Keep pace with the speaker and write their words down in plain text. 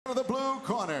The blue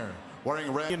corner,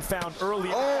 wearing red and found early.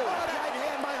 right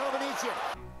hand by Aabutin.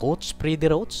 Coach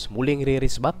Freddie Roach muling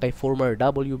re-respect kay former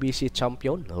WBC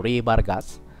champion Ray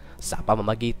Vargas sa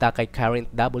pamamagitan kay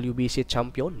current WBC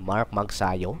champion Mark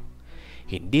Magsayo.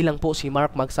 Hindi lang po si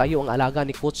Mark Magsayo ang alaga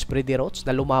ni Coach Freddie Roach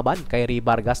na lumaban kay Ray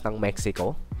Vargas ng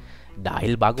Mexico.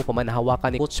 Dahil bago pa man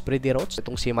hawakan ni Coach Freddie Roach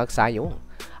itong si Magsayo,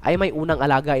 ay may unang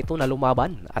alaga ito na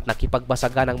lumaban at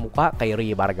nakipagbasagan ng muka kay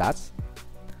Ray Vargas.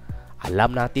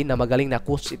 Alam natin na magaling na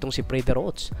coach itong si Freddie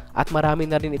Roach at marami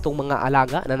na rin itong mga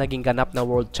alaga na naging ganap na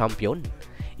world champion.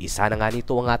 Isa na nga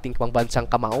nito ang ating pangbansang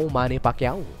kamao Manny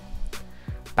Pacquiao.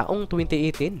 Taong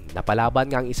 2018,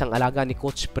 napalaban nga ang isang alaga ni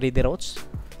Coach Freddie Roach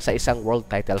sa isang world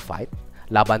title fight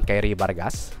laban kay Ray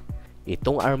Vargas.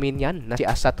 Itong Armenian na si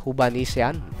S.Teov.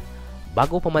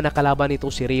 Bago pa man nakalaban nito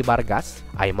si Ray Vargas,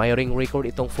 ay may ring record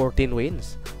itong 14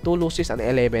 wins, 2 losses and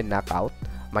 11 knockout.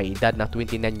 May edad na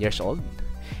 29 years old.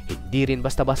 Hindi rin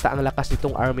basta-basta ang lakas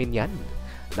nitong Armenian.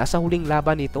 Nasa huling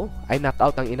laban nito ay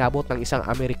knockout ang inabot ng isang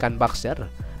American boxer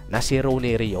na si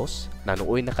Ronnie Rios, na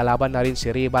nooy nakalaban na rin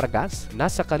si Ray Vargas.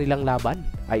 Nasa kanilang laban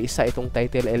ay isa itong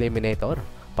title eliminator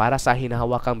para sa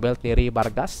hinahawakang belt ni Ray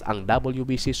Vargas, ang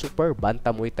WBC Super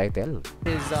Bantamweight title.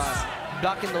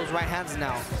 Blocking those right hands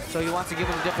now, so he wants to give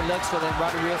him different looks so then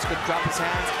Ronnie Rios could drop his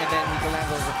hands and then he can land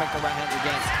those effective right hands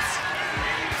again.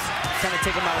 Trying to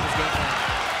take him out of his game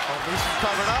plan. This is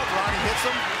covered up. Ronnie hits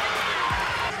him.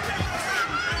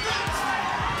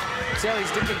 See how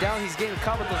he's dipping down? He's getting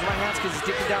caught with those right hands because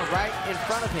he's dipping down right in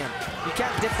front of him. You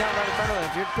can't dip down right in front of him.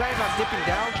 If you're planning on dipping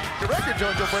down, The record,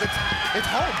 Jojo, but it's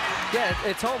home. yeah,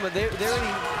 it's home. But they're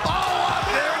already. Oh,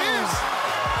 there it is.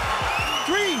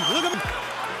 3, look at him.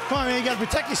 Come on, man, you gotta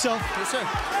protect yourself. Yes, sir.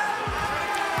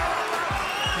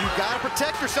 You gotta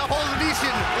protect yourself.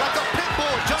 Aabutin like a pit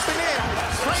bull jumping in.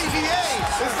 Crazy A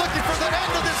is looking for the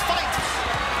end of this fight.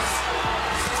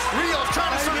 Rios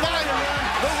trying to survive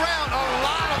the round. A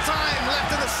lot of time left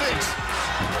in the 6.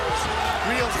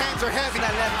 Rios' hands are heavy.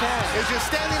 That left hand. Is just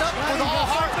standing up with all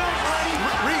heart.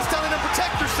 Reed's telling him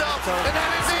protect yourself. And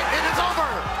that is it. It is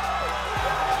over.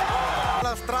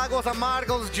 Los tragos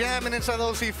amargos jamming inside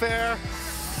those fair.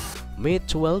 May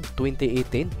 12,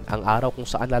 2018, ang araw kung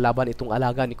saan lalaban itong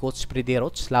alaga ni Coach Freddie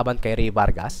Roach laban kay Ray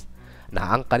Vargas, na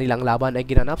ang kanilang laban ay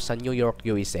ginanap sa New York,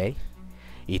 USA.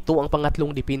 Ito ang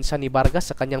pangatlong dipinsa ni Vargas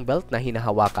sa kanyang belt na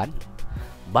hinahawakan.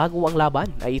 Bago ang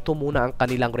laban ay ito muna ang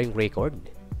kanilang ring record.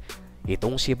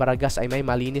 Itong si Vargas ay may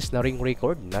malinis na ring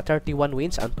record na 31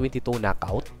 wins and 22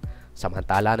 knockout.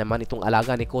 Samantala naman itong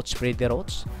alaga ni Coach Freddie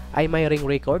Roach ay may ring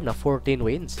record na 14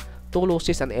 wins, 2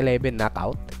 losses and 11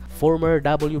 knockout. Former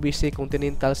WBC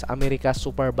Continentals America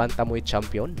Super Bantamweight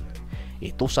Champion.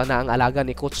 Ito sana ang alaga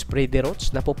ni Coach Freddie Roach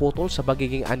na puputol sa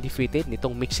pagiging undefeated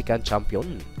nitong Mexican champion.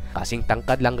 Kasing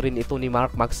tangkad lang rin ito ni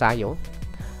Mark Magsayo.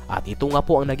 At ito nga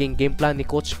po ang naging game plan ni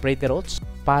Coach Freddie Roach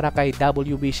para kay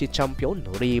WBC champion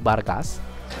Ray Vargas.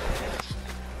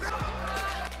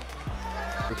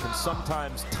 It can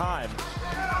sometimes time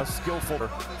a skillful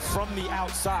from the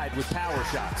outside with power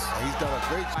shots. He's done a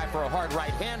great try for a hard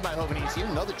right hand by Aabutin.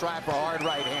 Another try for a hard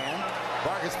right hand.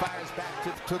 Vargas fires back,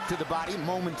 took to the body,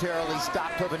 momentarily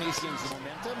stopped Aabutin's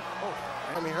momentum.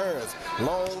 I mean, hers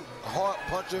long, hard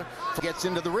puncher gets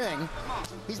into the ring.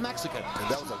 He's Mexican, and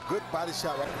that was a good body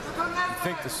shot. Right? I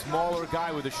think the smaller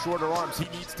guy with the shorter arms, he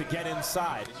needs to get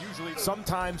inside. And usually,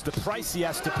 sometimes the price he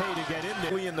has to pay to get in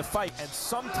there in the fight, and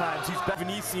sometimes he's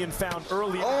Aabutin found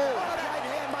early. Oh, right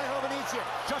hand by Aabutin,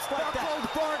 Just like that.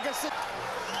 Vargas.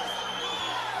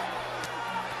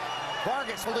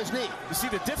 Vargas hold his knee. You see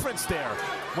the difference there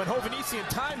when Aabutin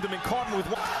timed him and caught him with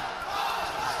one.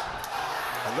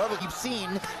 Another, you've seen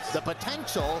the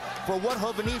potential for what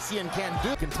Aabutin can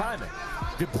do. Can time it.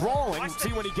 The brawling,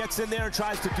 see when he gets in there and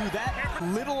tries to do that,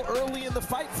 little early in the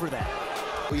fight for that.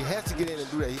 He has to get in and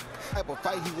do that. Type of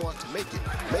fight he wants to make it.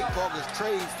 Make Vargas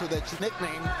trades so that you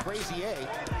Nickname Crazy A.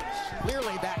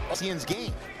 Clearly that's Ian's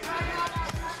game.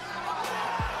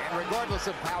 And regardless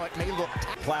of how it may look,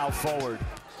 Plow forward.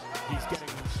 He's getting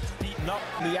beaten up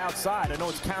on the outside. I know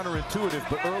it's counterintuitive,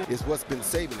 but early is what's been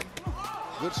saving him.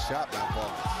 Good shot by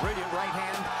Vargas. brilliant right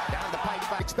hand down the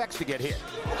pipe. Expects to get hit.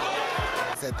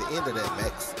 It's at the end of that,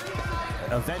 Max.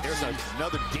 Eventually, there's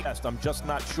another test. I'm just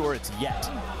not sure it's yet.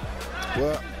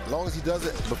 Well, as long as he does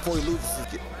it before he loses,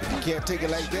 if you can't take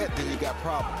it like that, then you got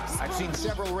problems. I've seen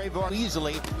several Ray Vargas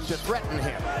easily to threaten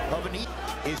him. Aabutin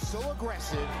is so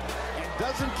aggressive and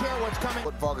doesn't care what's coming.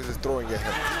 What Vargas is throwing at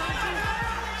him.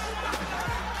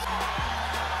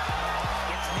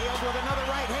 It's nailed with another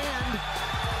right hand.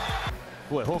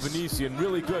 Boy, Aabutin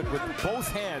really good with both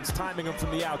hands timing him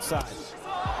from the outside.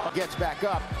 Gets back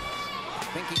up,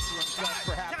 thinking to himself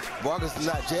perhaps. Vargas is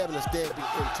not jabbing, instead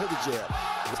into the jab.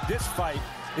 This fight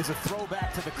is a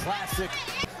throwback to the classic.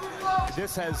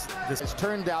 This has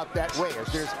turned out that way. As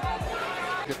there's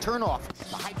the turnoff,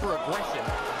 the hyper-aggression.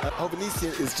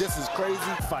 Hovhannissian is just as crazy.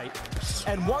 Fight.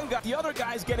 And the other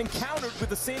guy's getting countered with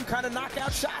the same kind of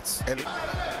knockout shots. And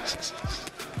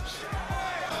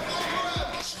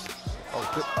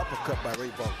good uppercut by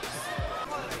Ray Vargas.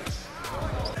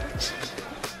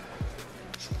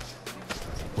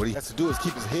 What he has to do is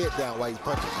keep his head down while he's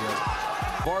punching.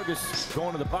 Vargas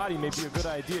going to the body may be a good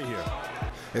idea here.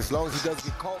 As long as he doesn't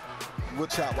get caught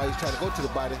with shot while he's trying to go to the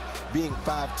body, being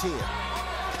 5'10".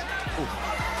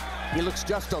 He looks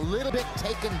just a little bit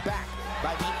taken back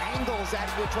by the angles at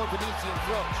which Hovhannissian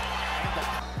throws.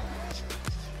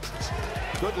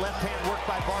 Good left hand work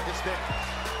by Vargas there.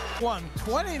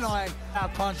 29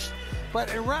 out punch, but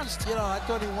in rounds, I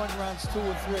thought he won rounds 2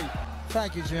 and 3.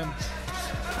 Thank you, Jim.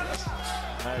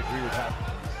 I agree with that.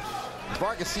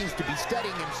 Vargas seems to be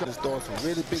steadying himself. He's throwing some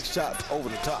really big shots over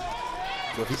the top.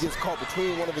 So if he gets caught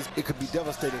between one of his, it could be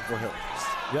devastating for him.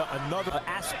 Yeah, another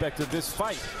aspect of this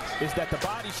fight is that the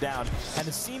body's down, and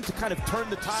it seemed to kind of turn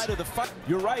the tide of the fight.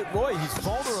 You're right, Roy, he's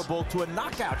vulnerable to a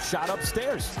knockout shot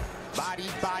upstairs. Body.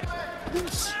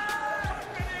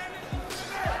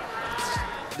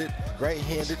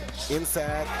 Right-handed,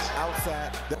 inside,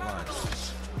 outside.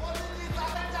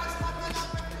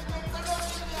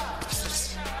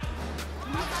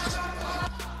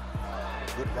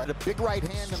 The big right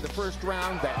hand in the first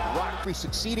round, that rocked the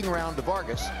succeeding round to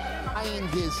Vargas. Eyeing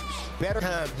his better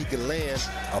time he can land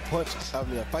a punch,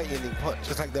 a fight-ending punch,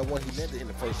 just like that one he landed in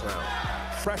the first round.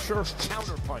 Pressure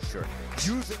counter-puncher,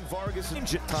 using Vargas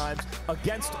at times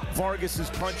against Vargas's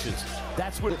punches.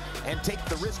 That's what, and take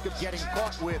the risk of getting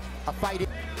caught with a fight. On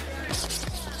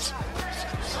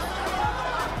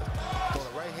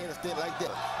a right hand instead like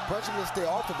that, punch him and stay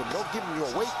off of him. Don't give him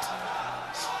your weight.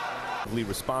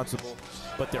 Responsible,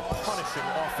 but they're punishing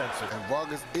offensively. And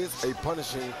Vargas is a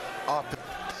punishing offense.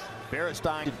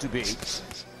 Beristain to be.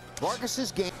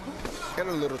 Vargas's game. And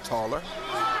a little taller.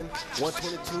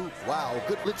 122. Wow,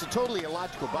 good. It's a totally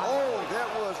illogical body. Oh, that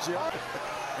was Jim.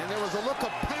 And there was a look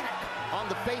of panic on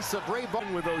the face of Ray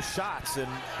Vargas with those shots, and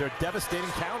they're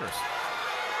devastating counters.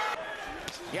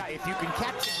 Yeah, if you can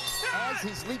catch him as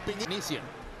he's leaping in. Hovhannissian.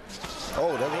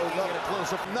 Oh, that was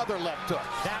close up. Another left hook.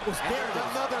 That was there.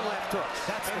 Another left hook.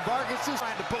 And Vargas is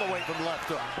trying to pull away from the left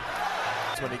hook.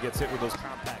 That's when he gets hit with those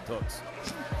compact hooks.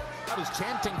 I was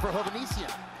chanting for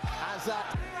Hovhannissian. As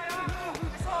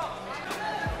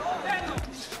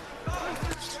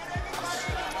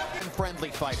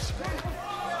friendly fighter.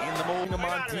 In the moment him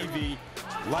on TV,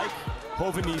 like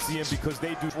Hovhannissian, because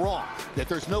they do wrong. That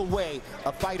there's no way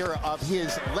a fighter of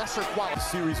his lesser quality. A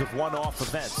series of one-off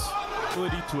events.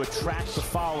 Ability to attract the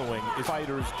following is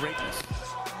fighter's greatness.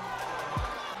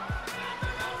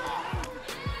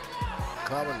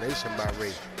 Combination by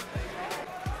Ray.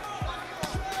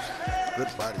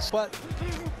 Good body. But,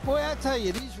 boy, I tell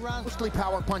you, these rounds... Mostly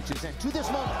power punches, and to this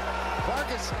moment,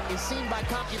 Vargas is seen by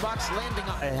CompuBox landing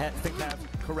on... I think that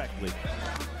correctly.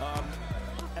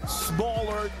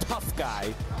 Smaller, tough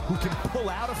guy who can pull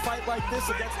out a fight like this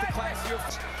against the classier.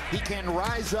 He can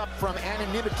rise up from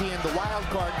anonymity in the wild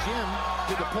card gym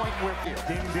to the point where...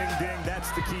 Ding, ding, ding,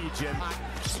 that's the key, Jim.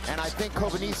 And I think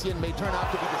Hovhannissian may turn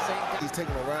out to be the same guy. He's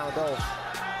taking a round off.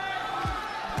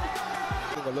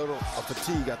 A little of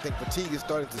fatigue. I think fatigue is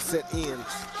starting to set in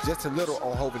just a little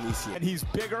on Hovhannissian. And he's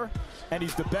bigger, and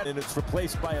he's the better, and it's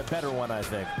replaced by a better one, I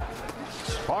think.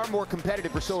 Far more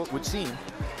competitive, or so it would seem.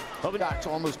 Hovhannissian,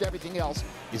 almost everything else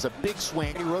is a big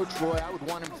swing. Roach, Roy, I would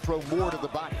want him to throw more to the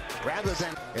body rather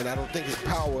than... And I don't think his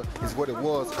power is what it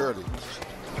was early.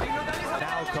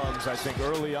 Now comes, I think,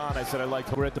 early on, I said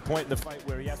we're at the point in the fight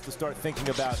where he has to start thinking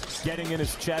about getting in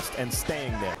his chest and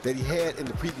staying there. That he had in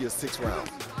the previous 6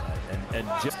 rounds. And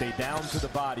just stay down to the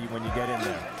body when you get in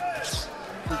there.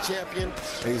 The champion,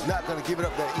 and he's not going to give it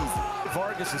up that easy.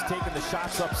 Vargas is taking the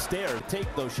shots upstairs,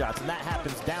 take those shots, and that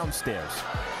happens downstairs.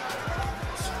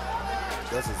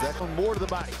 That's exactly more to the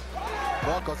body.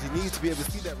 Because he needs to be able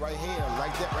to see that right hand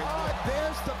like that right there.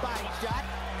 There's the body shot.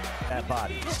 That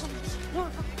body.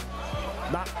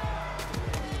 Not.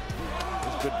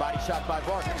 Good body shot by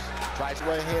Vargas. Tries the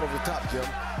right hand over the top, Jim,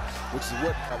 which is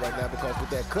what right now because with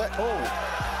that cut.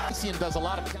 Hovhannissian does a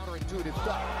lot of counterintuitive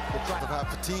stuff. Of how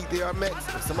fatigued they are, Max.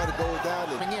 If somebody goes down,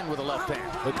 coming in with a left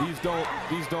hand. But these don't.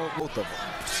 Both of them.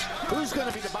 Who's going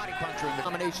to be the body puncher in the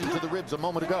combination to the ribs a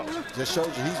moment ago? Just shows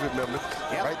you he's remembered.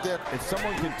 Yep. Right there. If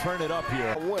someone can turn it up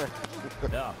here.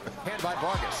 Yeah. Hand by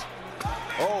Vargas.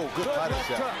 Oh, good body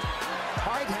shot.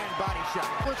 Right hand body shot.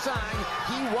 For sign,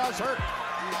 he was hurt.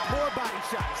 More body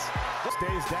shots.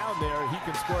 Stays down there, he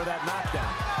can score that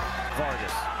knockdown.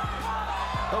 Vargas.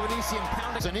 Hovenesian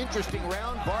pounding. It's an interesting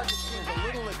round. Vargas seems a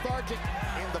little lethargic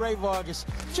in the Ray Vargas.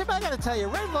 Jim, I got to tell you,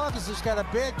 Ray Vargas has got a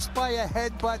bad spire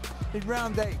headbutt in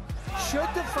round 8. Should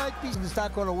the fight be, he's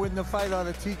not going to win the fight on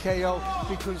a TKO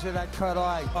because of that cut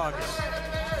eye. Vargas.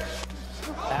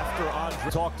 After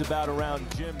Andre talked about around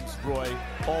gyms, Roy,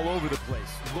 all over the place.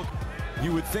 Look,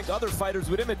 you would think other fighters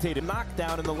would imitate him.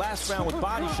 Knockdown in the last round with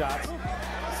body shots.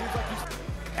 Seems like he's...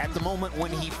 At the moment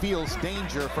when he feels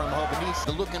danger from Hovenesian,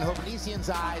 the look in Hovenesian's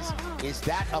eyes is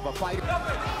that of a fighter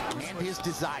and his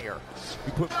desire.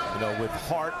 He put, with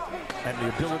heart and the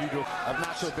ability to... Of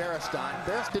Nacho Beristain.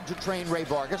 Beristain to train Ray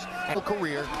Vargas and a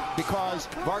career because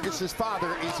Vargas's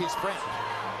father is his friend.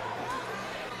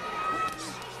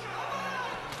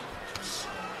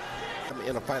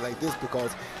 In a fight like this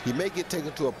because he may get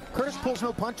taken to a... Curtis pulls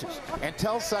no punches and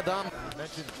tells Saddam...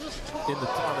 Mentioned on the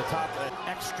top, an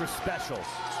extra special,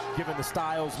 given the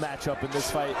styles matchup in this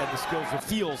fight and the skills. It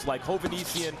feels like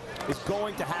Hovenesian is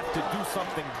going to have to do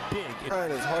something big.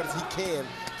 Trying as hard as he can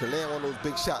to land one of those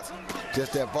big shots.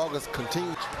 Just that Vargas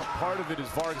continues. Part of it is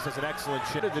Vargas has an excellent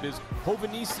chin. Part of it is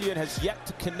Hovenesian has yet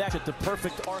to connect at the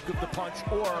perfect arc of the punch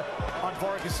or on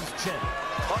Vargas's chin.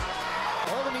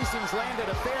 Hovenesian's landed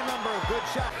a fair number of good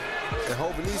shots. And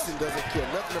Hovenesian doesn't care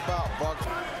nothing about Vargas.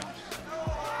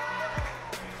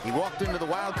 He walked into the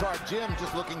wild card gym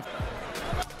just looking...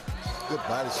 Good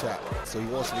body shot. So he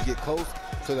wants him to get close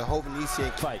so that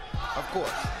Hovenesian fight. Of course.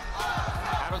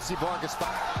 I don't see Vargas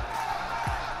fight.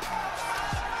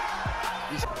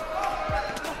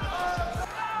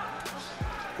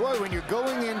 Boy, when you're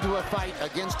going into a fight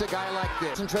against a guy like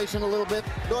this, concentration a little bit?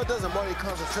 No, it doesn't bother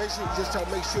concentration. Just try to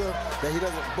make sure that he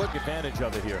doesn't take advantage of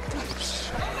it here.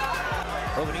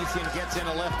 Hovenesian gets in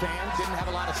a left hand, didn't have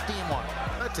a lot of steam on it.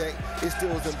 Contact, it still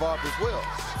was involved as well.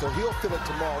 So he'll feel it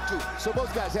tomorrow too. So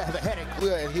both guys have a headache.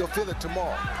 Yeah, and he'll feel it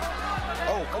tomorrow.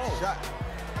 Oh, good shot.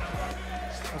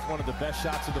 That's one of the best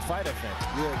shots of the fight, I think.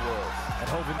 Yeah, it was. And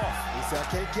Hovenesian. He said, I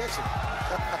can't catch him.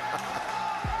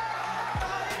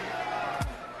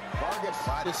 Vargas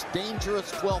fight this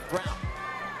dangerous 12th round.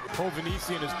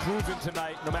 Hovenesian has proven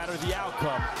tonight, no matter the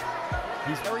outcome,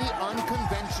 he's very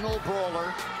unconventional brawler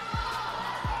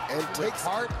and takes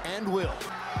heart and will.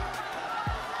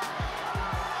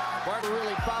 Vargas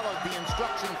really followed the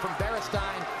instruction from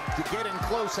Beristain to get in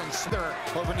close and stir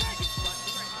Hovenesian's front.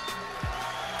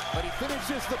 But he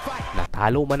finishes the fight.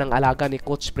 Natalo man ang alaga ni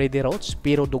Coach Freddie Roach,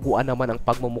 pero duguan naman ang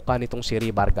pagmumukha nitong si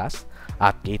Ray Vargas.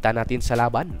 At kita natin sa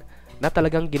laban na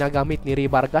talagang ginagamit ni Ray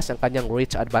Vargas ang kanyang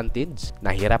reach advantage.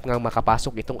 Nahirap ngang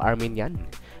makapasok itong Armenian.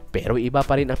 Pero iba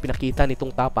pa rin ang pinakita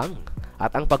nitong tapang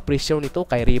at ang pagpresyon nito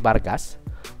kay Ray Vargas,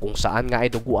 kung saan nga ay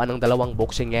duguan ng dalawang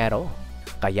boksingero.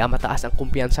 Kaya mataas ang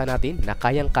kumpiyansa natin na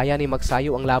kayang-kaya ni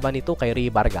Magsayo ang laban nito kay Ray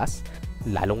Vargas,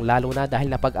 lalong-lalo na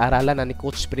dahil napag-aralan na ni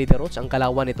Coach Freddie Roach ang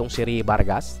kalawan nitong si Ray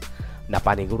Vargas.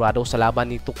 Napanigurado sa laban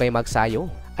nito kay Magsayo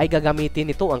ay gagamitin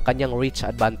nito ang kanyang reach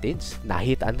advantage na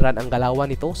hit and run ang galawan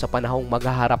nito sa panahong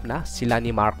maghaharap na sila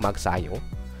ni Magsayo.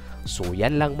 So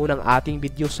yan lang muna ang ating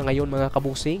video sa ngayon mga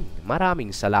kabusing. Maraming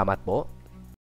salamat po.